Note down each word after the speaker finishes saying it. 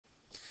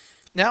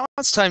Now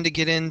it's time to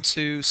get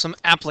into some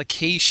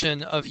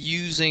application of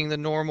using the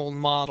normal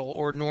model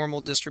or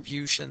normal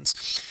distributions.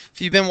 If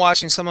you've been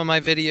watching some of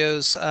my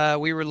videos,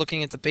 we were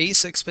looking at the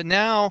basics, but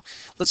now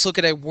let's look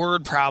at a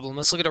word problem.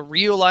 Let's look at a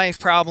real life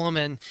problem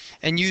and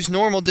use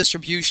normal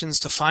distributions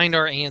to find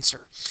our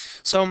answer.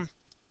 So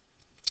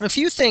a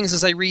few things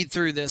as I read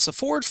through this. A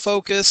Ford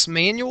Focus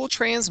manual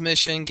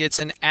transmission gets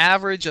an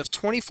average of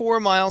 24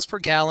 miles per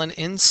gallon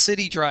in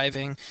city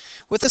driving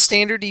with a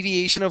standard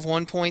deviation of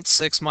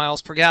 1.6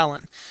 miles per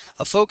gallon.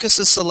 A Focus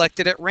is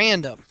selected at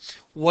random.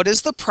 What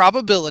is the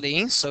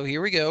probability, so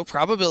here we go,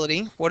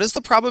 probability, what is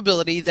the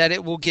probability that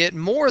it will get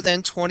more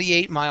than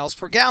 28 miles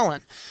per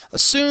gallon?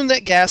 Assume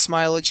that gas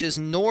mileage is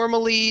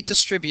normally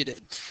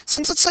distributed.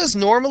 Since it says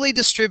normally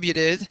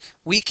distributed,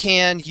 we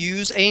can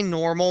use a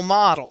normal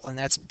model, and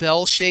that's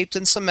bell-shaped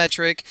and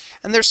symmetric,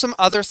 and there's some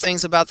other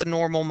things about the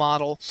normal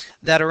model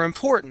that are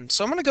important.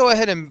 So I'm going to go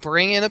ahead and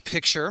bring in a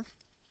picture.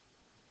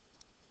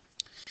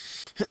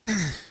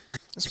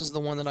 This was the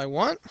one that I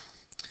want.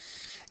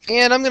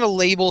 And I'm going to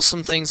label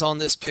some things on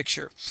this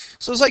picture.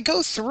 So as I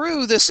go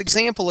through this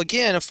example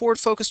again, a Ford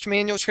Focus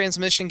manual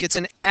transmission gets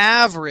an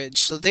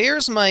average. So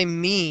there's my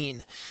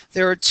mean.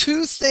 There are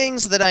two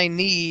things that I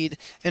need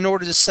in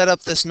order to set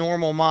up this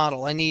normal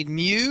model. I need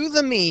mu,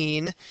 the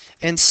mean,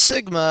 and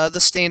sigma,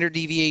 the standard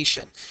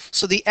deviation.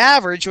 So the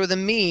average, or the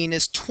mean,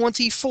 is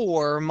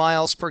 24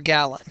 miles per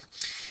gallon.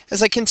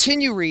 As I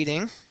continue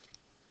reading,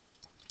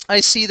 I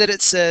see that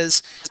it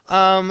says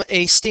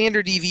a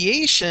standard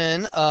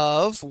deviation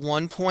of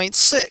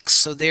 1.6.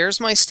 So there's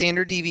my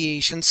standard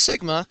deviation,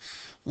 sigma,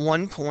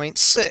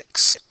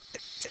 1.6.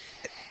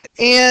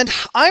 And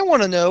I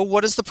want to know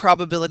what is the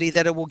probability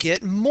that it will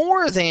get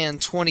more than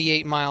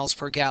 28 miles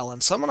per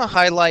gallon. So I'm going to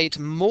highlight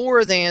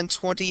more than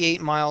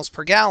 28 miles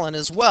per gallon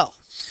as well.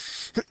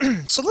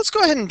 So let's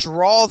go ahead and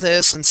draw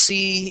this and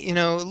see,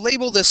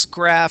 label this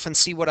graph and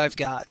see what I've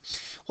got.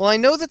 Well, I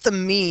know that the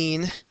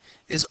mean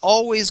is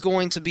always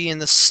going to be in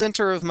the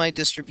center of my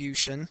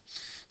distribution.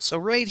 So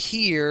right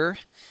here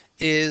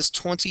is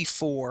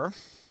 24.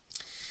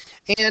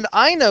 And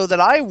I know that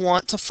I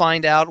want to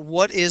find out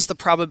what is the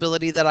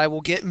probability that I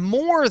will get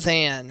more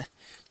than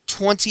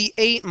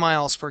 28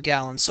 miles per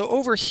gallon. So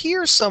over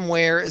here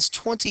somewhere is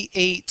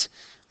 28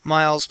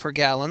 miles per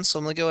gallon. So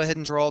I'm going to go ahead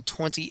and draw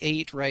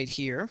 28 right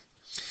here.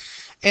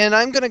 And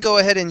I'm going to go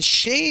ahead and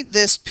shade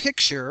this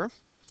picture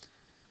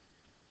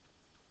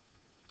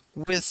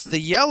with the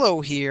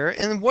yellow here.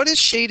 And what is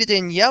shaded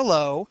in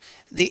yellow,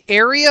 the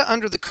area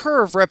under the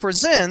curve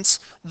represents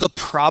the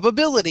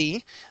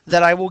probability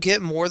that I will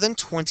get more than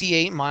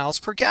 28 miles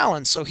per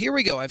gallon. So here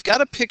we go. I've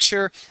got a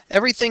picture.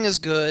 Everything is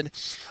good.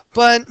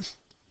 But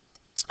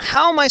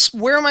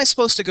where am I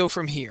supposed to go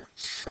from here?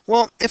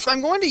 Well, if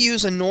I'm going to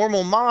use a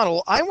normal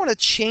model, I want to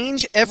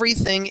change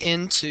everything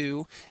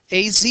into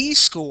a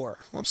z-score.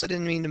 Whoops, I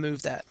didn't mean to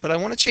move that, but I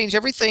want to change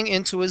everything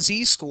into a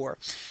z-score.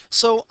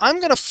 So I'm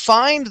going to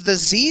find the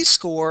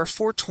z-score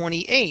for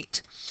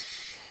 28.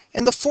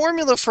 And the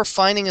formula for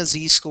finding a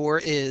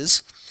z-score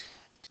is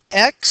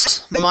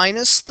x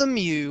minus the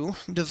mu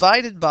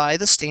divided by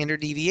the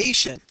standard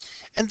deviation.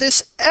 And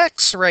this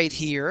x right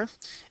here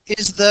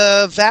is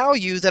the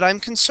value that I'm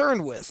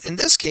concerned with. In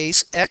this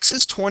case, x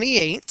is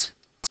 28,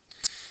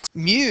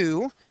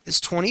 mu is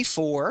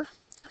 24,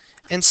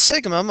 and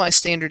sigma, my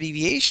standard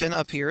deviation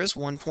up here, is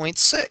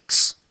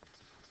 1.6.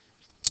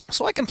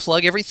 So I can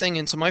plug everything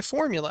into my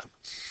formula.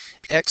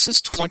 X is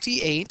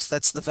 28,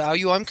 that's the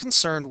value I'm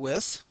concerned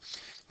with.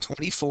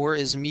 24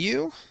 is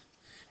mu,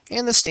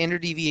 and the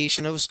standard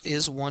deviation is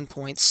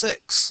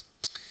 1.6.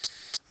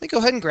 Let me go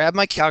ahead and grab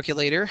my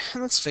calculator,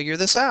 and let's figure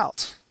this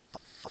out.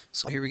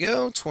 So here we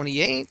go,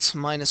 28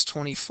 minus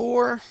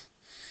 24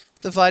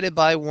 divided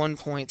by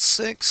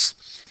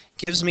 1.6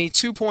 gives me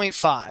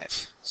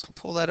 2.5. So I'll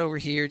pull that over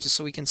here just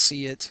so we can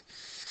see it.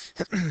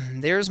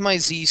 There's my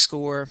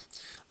z-score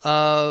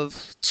of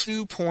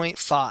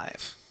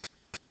 2.5.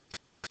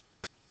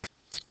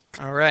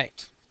 All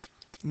right.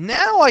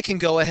 Now I can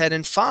go ahead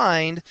and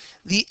find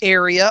the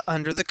area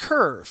under the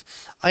curve.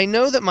 I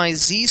know that my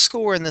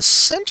z-score in the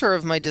center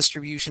of my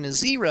distribution is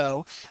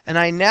 0, and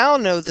I now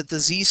know that the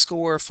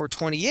z-score for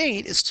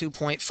 28 is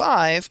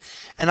 2.5,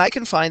 and I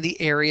can find the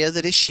area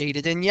that is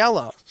shaded in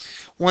yellow.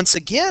 Once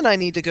again, I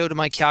need to go to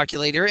my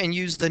calculator and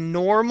use the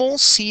normal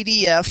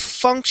CDF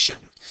function.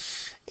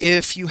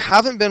 If you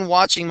haven't been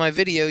watching my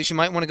videos, you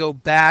might want to go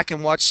back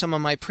and watch some of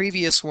my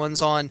previous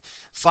ones on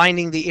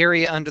finding the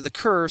area under the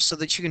curve so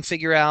that you can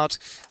figure out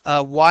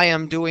why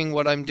I'm doing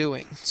what I'm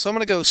doing. So I'm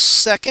going to go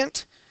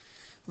second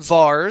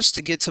vars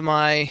to get to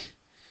my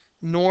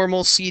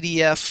normal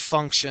CDF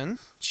function.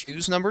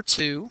 Choose number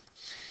 2.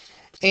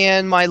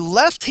 And my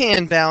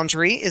left-hand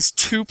boundary is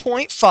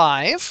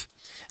 2.5.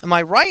 And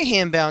my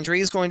right-hand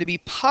boundary is going to be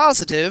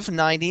positive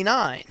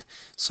 99.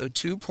 So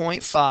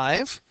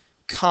 2.5,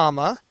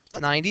 comma,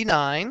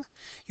 99.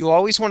 You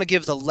always want to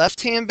give the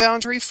left-hand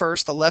boundary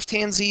first, the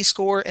left-hand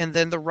z-score, and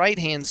then the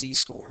right-hand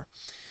z-score.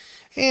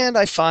 And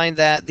I find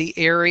that the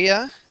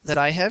area that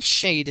I have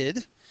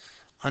shaded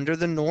under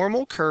the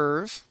normal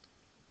curve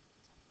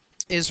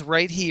is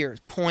right here,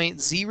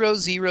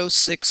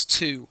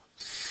 0.0062.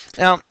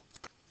 Now,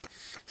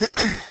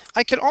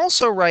 I could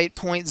also write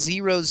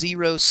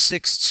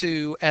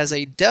 0.0062 as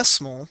a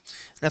decimal.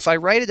 And if I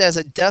write it as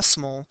a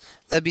decimal,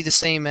 that'd be the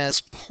same as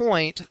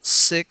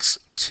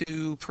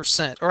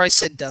 0.62%. Or I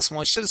said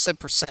decimal. I should have said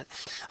percent.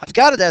 I've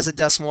got it as a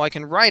decimal. I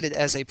can write it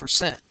as a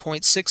percent,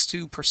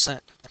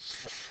 0.62%.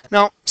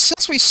 Now,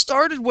 since we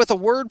started with a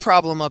word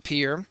problem up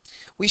here,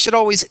 we should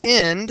always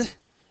end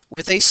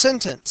with a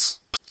sentence.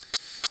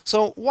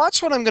 So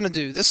watch what I'm going to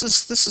do. This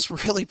is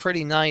really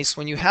pretty nice.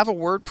 When you have a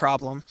word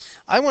problem,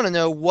 I want to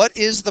know what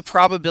is the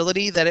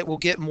probability that it will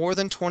get more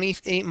than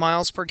 28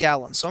 miles per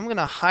gallon. So I'm going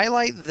to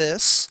highlight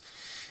this,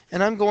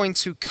 and I'm going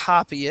to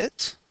copy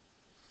it.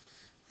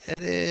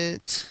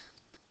 Edit.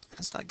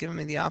 It's not giving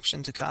me the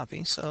option to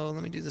copy, so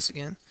let me do this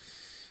again.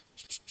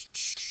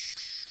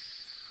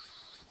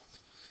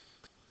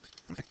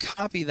 I'm going to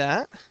copy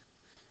that,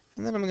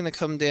 and then I'm going to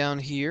come down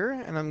here,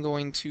 and I'm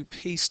going to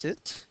paste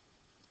it.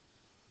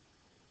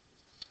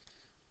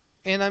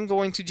 And I'm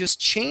going to just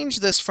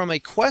change this from a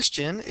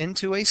question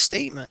into a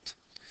statement.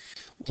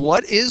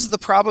 What is the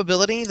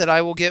probability that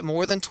I will get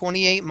more than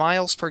 28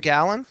 miles per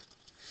gallon?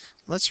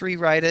 Let's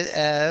rewrite it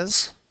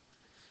as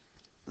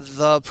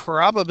the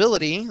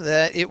probability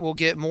that it will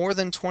get more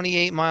than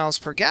 28 miles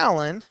per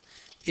gallon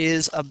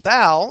is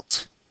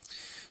about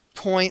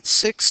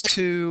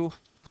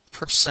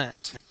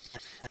 0.62%.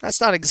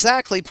 That's not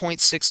exactly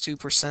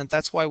 0.62%.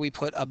 That's why we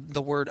put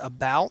the word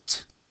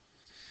about.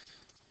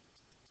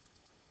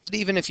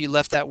 Even if you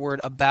left that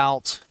word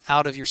about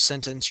out of your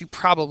sentence, you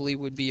probably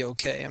would be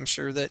okay.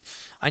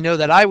 I know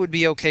that I would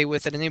be okay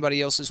with it.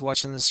 Anybody else who's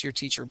watching this, your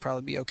teacher would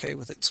probably be okay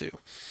with it too.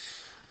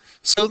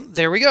 So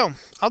there we go.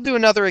 I'll do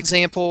another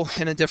example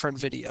in a different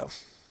video.